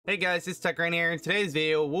Hey guys, it's TechRain here. In today's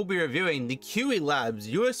video, we'll be reviewing the QE Labs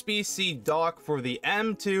USB-C dock for the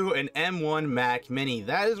M2 and M1 Mac Mini.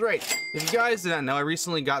 That is right. If you guys did not know, I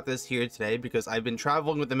recently got this here today because I've been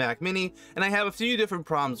traveling with the Mac Mini and I have a few different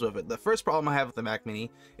problems with it. The first problem I have with the Mac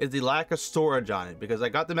Mini is the lack of storage on it because I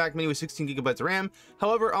got the Mac Mini with 16 gigabytes of RAM.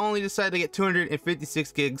 However, I only decided to get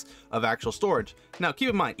 256 gigs of actual storage. Now, keep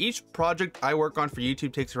in mind, each project I work on for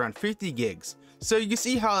YouTube takes around 50 gigs. So you can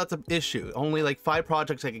see how that's an issue. Only like 5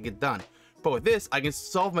 projects I can get done. But with this, I can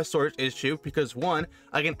solve my storage issue because one,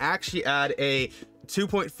 I can actually add a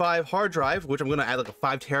 2.5 hard drive, which I'm going to add like a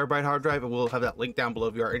 5 terabyte hard drive, and we'll have that link down below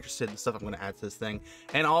if you are interested in the stuff I'm going to add to this thing.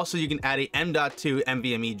 And also you can add a M.2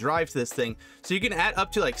 NVMe drive to this thing. So you can add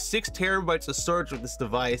up to like 6 terabytes of storage with this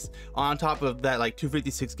device on top of that like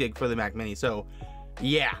 256 gig for the Mac Mini. So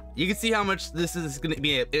yeah, you can see how much this is going to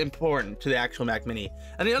be important to the actual Mac Mini.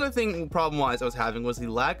 And the other thing problem-wise I was having was the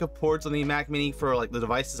lack of ports on the Mac Mini for like the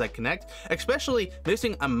devices I connect, especially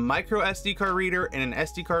missing a micro SD card reader and an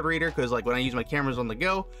SD card reader, because like when I use my cameras on the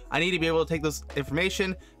go, I need to be able to take this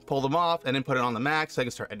information, pull them off, and then put it on the Mac so I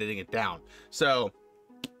can start editing it down. So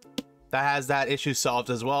that has that issue solved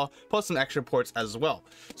as well, plus some extra ports as well.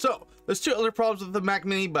 So there's 2 other problems with the Mac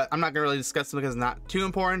Mini, but I'm not gonna really discuss them because it's not too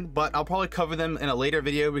important, but I'll probably cover them in a later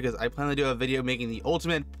video because I plan to do a video making the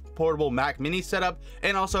ultimate portable Mac Mini setup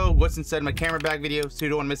and also what's inside my camera bag video, so you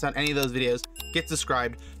don't want to miss out any of those videos. Get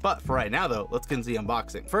subscribed. But for right now though, let's get into the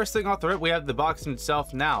unboxing. First thing off the rip, we have the box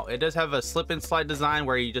itself. Now it does have a slip and slide design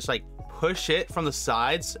where you just like push it from the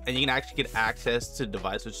sides and you can actually get access to the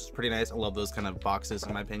device, which is pretty nice. I love those kind of boxes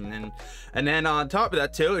in my opinion. And then on top of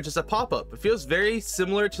that too, it's just a pop-up. It feels very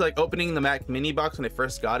similar to like opening the Mac Mini box when I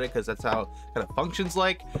first got it, because that's how it kind of functions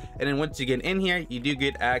like. And then once you get in here, you do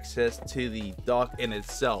get access to the dock in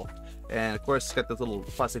itself, and of course it's got this little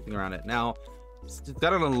plastic thing around it. Now it's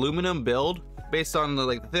got an aluminum build based on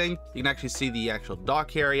the thing. You can actually see the actual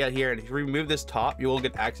dock area here, and if you remove this top, you will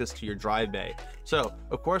get access to your drive bay. So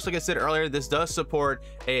of course, like I said earlier, this does support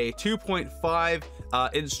a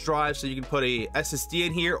 2.5 inch drive, so you can put a SSD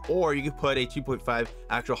in here, or you can put a 2.5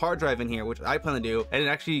 actual hard drive in here, which I plan to do, and it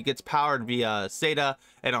actually gets powered via SATA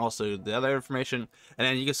and also the other information. And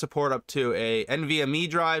then you can support up to a NVMe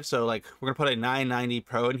drive, so like we're gonna put a 990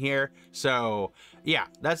 Pro in here. So yeah,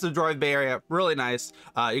 that's the drive bay area. Really nice.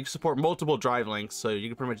 You can support multiple drive links, so you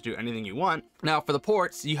can pretty much do anything you want. Now for the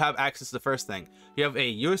ports, you have access to the first thing. You have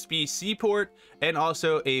a USB-C port and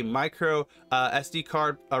also a micro SD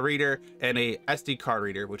card reader and a SD card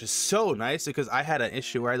reader, which is so nice because I had an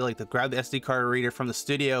issue where I had to like grab the SD card reader from the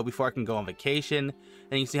studio before I can go on vacation,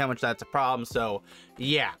 and you can see how much that's a problem. So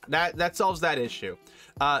yeah, that solves that issue.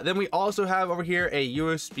 Then we also have over here a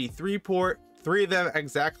USB 3 port. 3 of them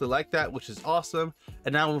exactly like that, which is awesome.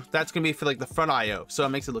 And now that's gonna be for like the front IO, so it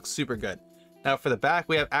makes it look super good. Now for the back,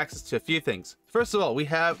 we have access to a few things. First of all, we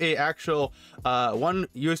have a actual one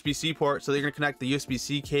USB-C port, so you're gonna connect the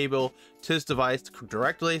USB-C cable to this device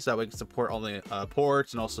directly, so that we can support all the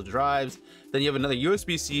ports and also drives. Then you have another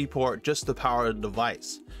USB-C port just to power the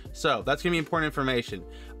device. So that's gonna be important information.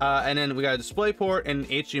 And then we got a display port and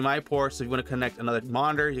an HDMI port, so if you want to connect another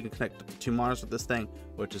monitor, you can connect 2 monitors with this thing,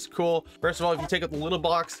 which is cool. First of all, if you take out the little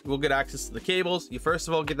box, we'll get access to the cables. You first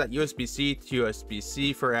of all get that USB-C to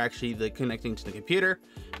USB-C for actually the connecting to the computer,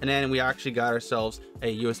 and then we actually got ourselves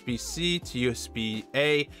a USB-C to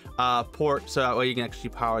USB-A port, so that way you can actually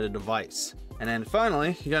power the device. And then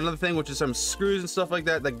finally, you got another thing, which is some screws and stuff like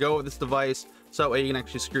that that go with this device, so that way you can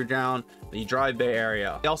actually screw down the drive bay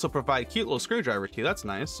area. They also provide cute little screwdrivers too. That's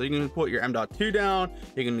nice. So you can put your M.2 down,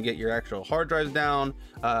 you can get your actual hard drives down.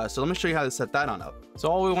 So let me show you how to set that on up. So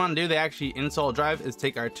all we want to do to actually install a drive is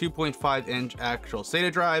take our 2.5 inch actual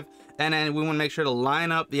SATA drive, and then we want to make sure to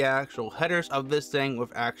line up the actual headers of this thing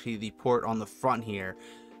with actually the port on the front here.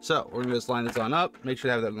 So we're gonna just line this on up, make sure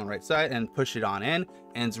to have that on the right side, and push it on in.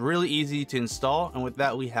 And it's really easy to install. And with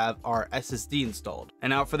that, we have our SSD installed. And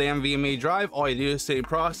now for the NVMe drive, all you do is same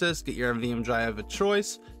process, get your NVMe drive of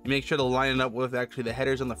choice. You make sure to line it up with actually the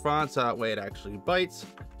headers on the front, so that way it actually bites.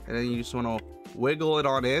 And then you just wanna wiggle it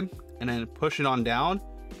on in and then push it on down.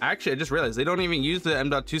 Actually, I just realized they don't even use the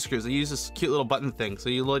M.2 screws. They use this cute little button thing. So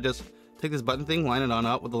you literally just take this button thing, line it on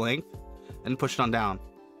up with the length, and push it on down.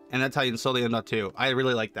 And that's how you install the M.2. I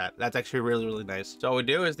really like that. That's actually really nice. So all we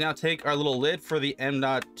do is now take our little lid for the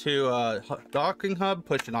M.2 docking hub,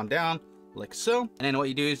 push it on down like so. And then what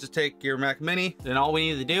you do is just take your Mac Mini. Then all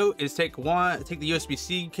we need to do is take the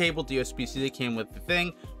USB-C cable, the USB-C that came with the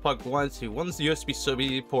thing, plug one's the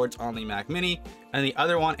USB-C ports on the Mac Mini, and the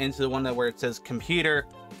other one into the one where it says computer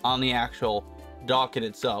on the actual dock in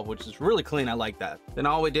itself, which is really clean. I like that. Then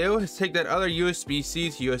all we do is take that other USB-C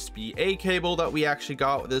to USB-A cable that we actually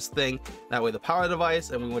got with this thing, that way the power device,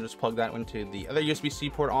 and we will just plug that into the other USB-C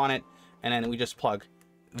port on it, and then we just plug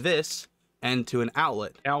this into an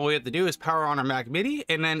outlet. And all we have to do is power on our Mac Mini,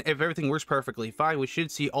 and then if everything works perfectly fine, we should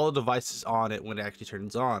see all the devices on it when it actually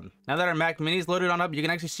turns on. Now that our Mac Mini is loaded on up, you can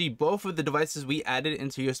actually see both of the devices we added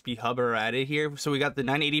into USB hub are added here. So we got the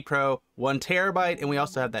 980 Pro 1 terabyte, and we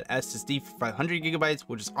also have that SSD for 500 gigabytes,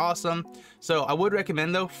 which is awesome. So I would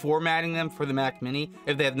recommend though formatting them for the Mac Mini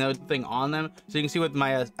if they have nothing on them. So you can see with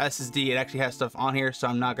my SSD, it actually has stuff on here, so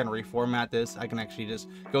I'm not going to reformat this. I can actually just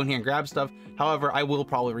go in here and grab stuff. However, I will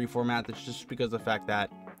probably reformat this just because of the fact that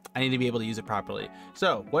I need to be able to use it properly.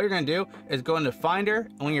 So what you're going to do is go into Finder,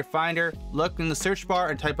 and when you're Finder, look in the search bar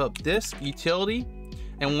and type up disk utility.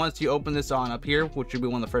 And once you open this on up here, which should be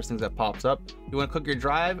one of the first things that pops up, you want to click your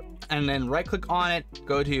drive and then right click on it,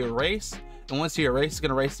 go to erase. And once you erase, it's going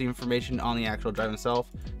to erase the information on the actual drive itself.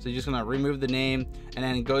 So you're just going to remove the name and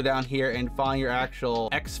then go down here and find your actual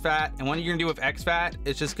exFAT. And what you're going to do with exFAT,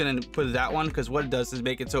 it's just going to put that one, because what it does is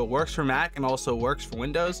make it so it works for Mac and also works for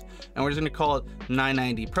Windows. And we're just going to call it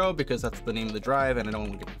 990 Pro because that's the name of the drive, and I don't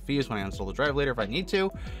want to get confused when I install the drive later if I need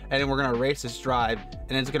to. And then we're going to erase this drive,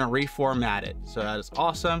 and it's going to reformat it. So that is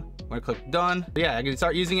awesome. I'm going to click done. But yeah, I can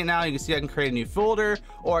start using it now. You can see I can create a new folder,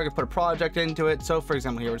 or I can put a project into it. So for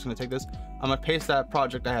example, here we're just going to take this. I'm gonna paste that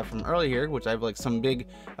project I have from earlier, which I have like some big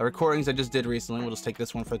recordings I just did recently. We'll just take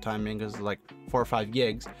this one for the time being because it's like 4 or 5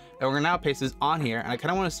 gigs. And we're gonna now paste this on here. And I kind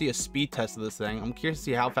of want to see a speed test of this thing. I'm curious to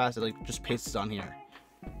see how fast it like just pastes on here.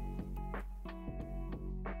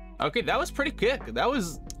 Okay, that was pretty quick. That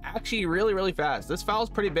was actually really fast. This file is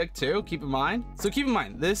pretty big too, keep in mind. So keep in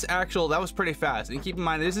mind, that was pretty fast. And keep in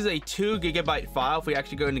mind, this is a 2 gigabyte file. If we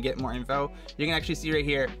actually go in to get more info, you can actually see right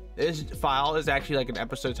here, this file is actually like an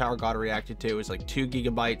episode Tower God reacted to. It's like 2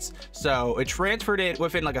 gigabytes. So it transferred it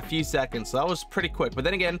within like a few seconds. So that was pretty quick. But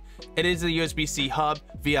then again, it is a USB-C hub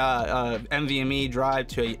via NVMe drive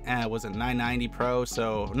to a, was it 990 Pro?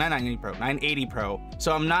 So 980 Pro.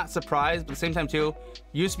 So I'm not surprised, but at the same time too,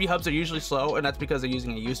 USB hubs are usually slow, and that's because they're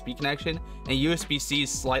using a USB connection, and USB-C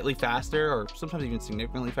is slightly faster, or sometimes even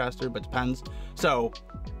significantly faster, but depends. So,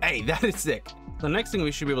 hey, that is sick. The next thing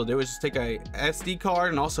we should be able to do is just take a SD card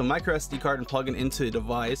and also micro SD card and plug it into the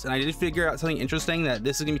device. And I did figure out something interesting, that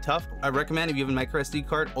this is gonna be tough. I recommend if you have a micro SD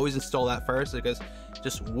card, always install that first because it's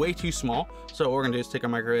just way too small. So what we're gonna do is take a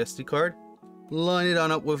micro SD card, line it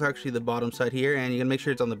on up with actually the bottom side here, and you can make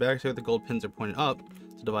sure it's on the back so the gold pins are pointed up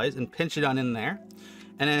to the device, and pinch it on in there.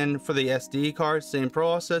 And then for the SD card, same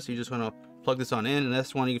process. You just want to plug this on in, and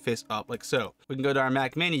this one you can face up like so. We can go to our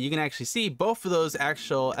Mac Mini. You can actually see both of those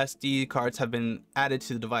actual SD cards have been added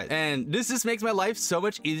to the device, and this just makes my life so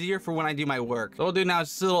much easier for when I do my work. So what we'll do now is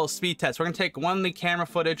just a little speed test. We're gonna take the camera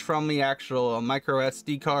footage from the actual micro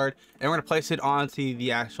SD card, and we're gonna place it onto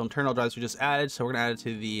the actual internal drives we just added. So we're gonna add it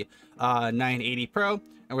to the 980 Pro, and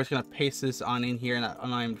we're just gonna paste this on in here in that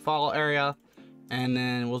unnamed file area. And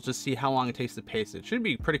then we'll just see how long it takes to paste it. It should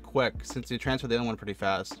be pretty quick since you transfer the other one pretty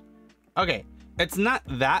fast. Okay, it's not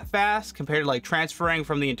that fast compared to like transferring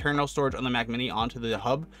from the internal storage on the Mac Mini onto the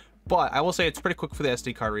hub, but I will say it's pretty quick for the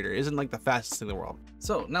SD card reader. It isn't like the fastest thing in the world.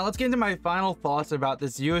 So now let's get into my final thoughts about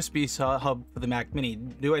this USB hub for the Mac Mini.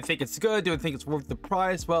 Do I think it's good? Do I think it's worth the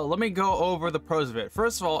price? Well, let me go over the pros of it.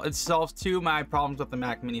 First of all, it solves 2 of my problems with the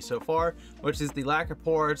Mac Mini so far, which is the lack of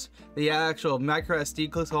ports, the actual micro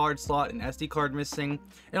SD card slot and SD card missing,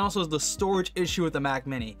 and also the storage issue with the Mac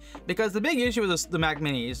Mini. Because the big issue with the Mac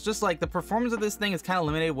Mini is just like the performance of this thing is kind of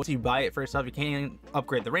limited once you buy it for yourself. You can't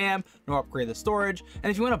upgrade the RAM nor upgrade the storage, and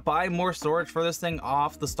if you want to buy more storage for this thing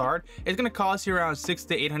off the start, it's going to cost you around $600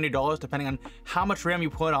 to $800 depending on how much RAM you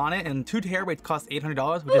put on it, and 2 terabytes cost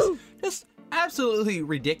 $800, which is just absolutely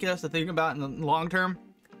ridiculous to think about in the long term.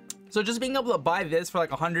 So just being able to buy this for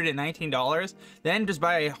like $119, then just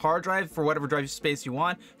buy a hard drive for whatever drive space you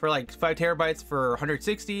want for like 5 terabytes for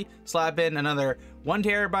 $160, slap in another 1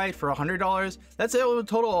 terabyte for $100. That's a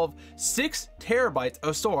total of 6 terabytes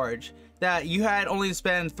of storage that you had only to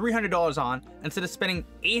spend $300 on instead of spending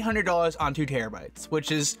 $800 on 2 terabytes, which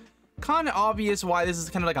is kind of obvious why this is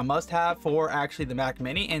kind of like a must-have for actually the Mac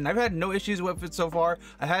Mini. And I've had no issues with it so far.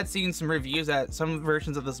 I had seen some reviews that some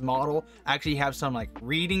versions of this model actually have some like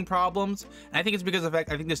reading problems, and I think it's because of the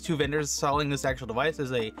fact I think there's 2 vendors selling this actual device.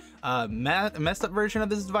 There's a messed up version of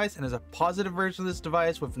this device, and there's a positive version of this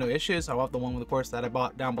device with no issues. I have the one with the course that I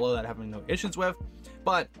bought down below that I'm having no issues with.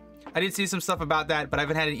 But I did see some stuff about that, but I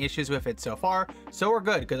haven't had any issues with it so far, so we're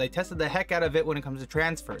good because I tested the heck out of it when it comes to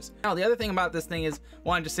transfers. Now, the other thing about this thing is,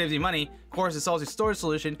 one, it just saves you money. Of course, it solves your storage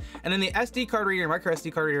solution, and then the SD card reader and micro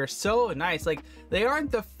SD card reader are so nice. Like, they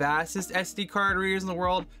aren't the fastest SD card readers in the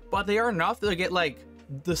world, but they are enough to get like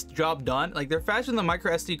this job done. Like, they're faster than the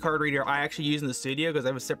micro SD card reader I actually use in the studio because I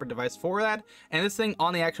have a separate device for that, and this thing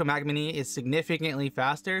on the actual Mac Mini is significantly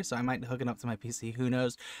faster, so I might hook it up to my PC, who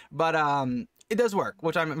knows. But it does work,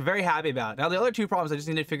 which I'm very happy about. Now, the other two problems I just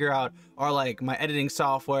need to figure out are like my editing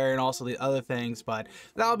software and also the other things, but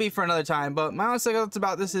that'll be for another time. But my honest thoughts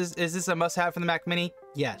about this is this a must-have for the Mac Mini?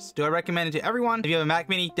 Yes. Do I recommend it to everyone? If you have a Mac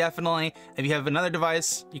Mini, definitely. If you have another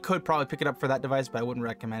device, you could probably pick it up for that device, but I wouldn't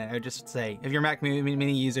recommend it. I would just say, if you're a Mac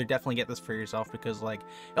Mini user, definitely get this for yourself because, like,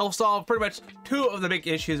 it'll solve pretty much two of the big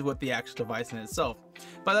issues with the actual device in itself.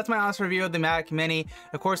 But that's my honest review of the Mac Mini.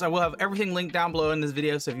 Of course, I will have everything linked down below in this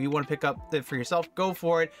video, so if you want to pick up it for yourself, go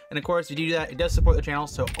for it. And of course, if you do that, it does support the channel,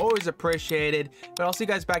 so always appreciated. But I'll see you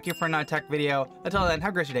guys back here for another tech video. Until then, have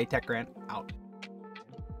a great day. Tech Grant out.